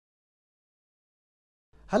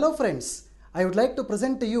Hello friends, I would like to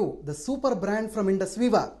present to you the super brand from Indus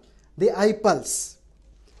VIVA, the iPulse.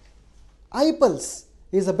 iPulse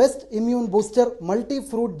is the best immune booster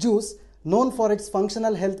multi-fruit juice known for its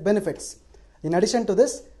functional health benefits. In addition to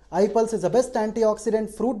this, iPulse is the best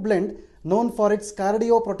antioxidant fruit blend known for its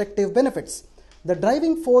cardioprotective benefits. The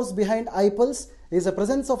driving force behind iPulse is the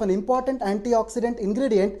presence of an important antioxidant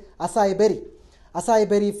ingredient, acai berry. Acai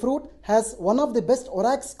berry fruit has one of the best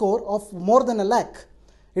ORAC score of more than 1 lakh.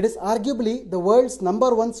 It is arguably the world's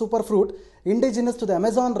 #1 superfruit indigenous to the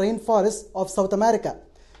Amazon rainforest of South America.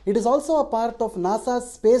 It is also a part of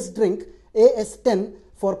NASA's space drink AS-10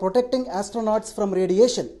 for protecting astronauts from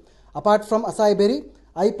radiation. Apart from acai berry,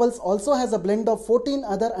 iPulse also has a blend of 14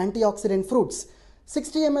 other antioxidant fruits.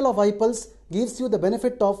 60 ml of iPulse gives you the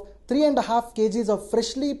benefit of 3.5 kgs of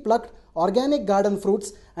freshly plucked organic garden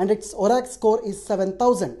fruits and its ORAC score is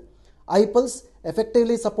 7000. iPulse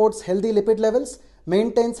effectively supports healthy lipid levels,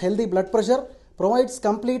 maintains healthy blood pressure, provides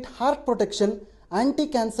complete heart protection,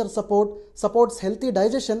 anti-cancer support, supports healthy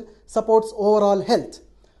digestion, supports overall health.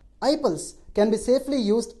 iPulse can be safely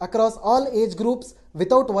used across all age groups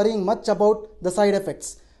without worrying much about the side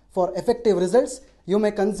effects. For effective results, you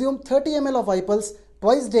may consume 30 ml of iPulse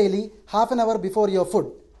twice daily, half an hour before your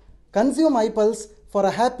food. Consume iPulse for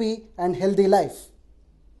a happy and healthy life.